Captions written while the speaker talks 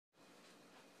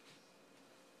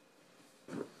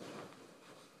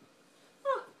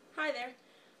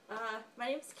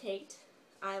name's Kate.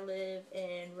 I live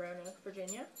in Roanoke,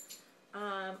 Virginia.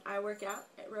 I work out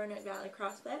at Roanoke Valley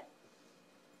CrossFit.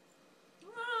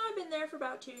 I've been there for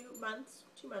about 2 months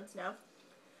now.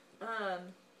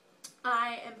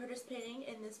 I am participating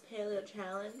in this Paleo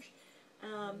challenge,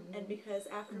 and because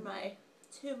after my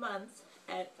 2 months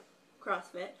at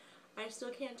CrossFit, I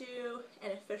still can't do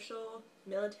an official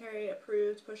military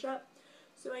approved push-up,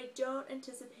 so I don't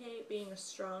anticipate being a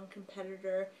strong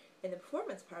competitor in the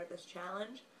performance part of this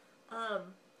challenge.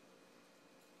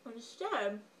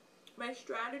 Instead, my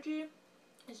strategy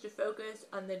is to focus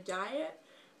on the diet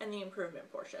and the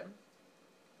improvement portion.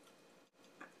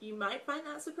 You might find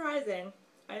that surprising.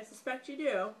 I suspect you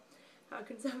do. How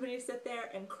can somebody sit there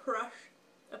and crush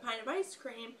a pint of ice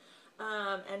cream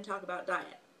and talk about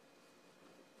diet?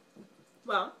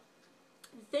 Well,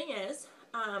 the thing is,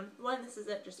 one, this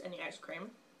isn't just any ice cream.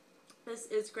 This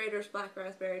is Graeter's Black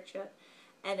Raspberry Chip,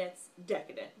 and it's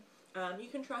decadent. You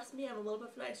can trust me, I'm a little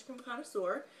bit of an ice cream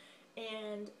connoisseur,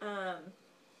 and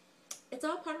it's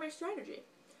all part of my strategy.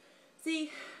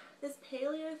 See, this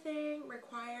paleo thing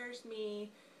requires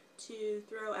me to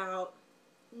throw out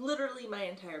literally my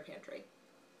entire pantry.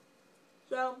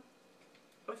 So,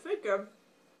 I figured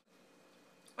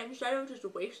instead of just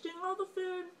wasting all the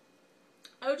food,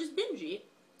 I would just binge eat,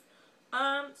 so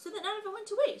that none of it went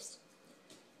to waste.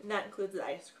 And that includes the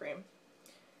ice cream.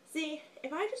 See,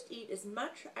 if I just eat as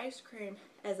much ice cream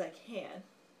as I can,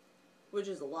 which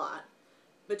is a lot,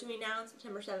 between now and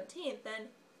September 17th, then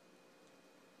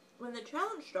when the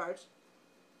challenge starts,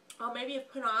 I'll maybe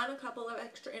have put on a couple of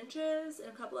extra inches and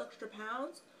a couple extra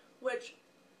pounds, which,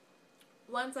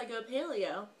 once I go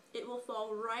paleo, it will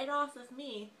fall right off of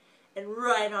me and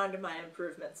right onto my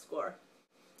improvement score.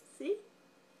 See?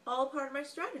 All part of my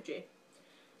strategy.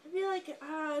 I feel like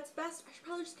it's best, I should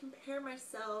probably just compare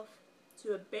myself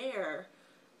to a bear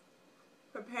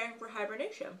preparing for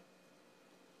hibernation.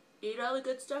 Eat all the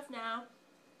good stuff now,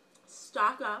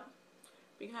 stock up,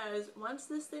 because once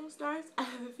this thing starts, I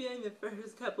have a feeling the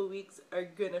first couple weeks are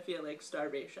gonna feel like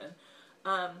starvation.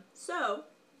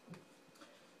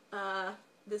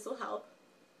 This will help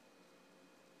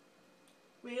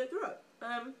me get through it.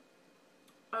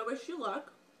 I wish you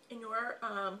luck in your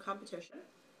competition.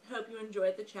 Hope you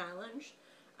enjoyed the challenge.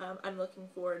 I'm looking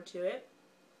forward to it.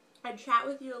 I'd chat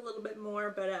with you a little bit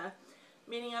more, but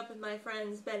meeting up with my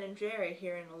friends Ben and Jerry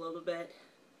here in a little bit,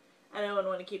 I don't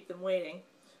want to keep them waiting.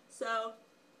 So,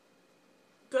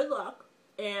 good luck,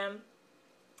 and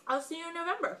I'll see you in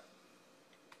November.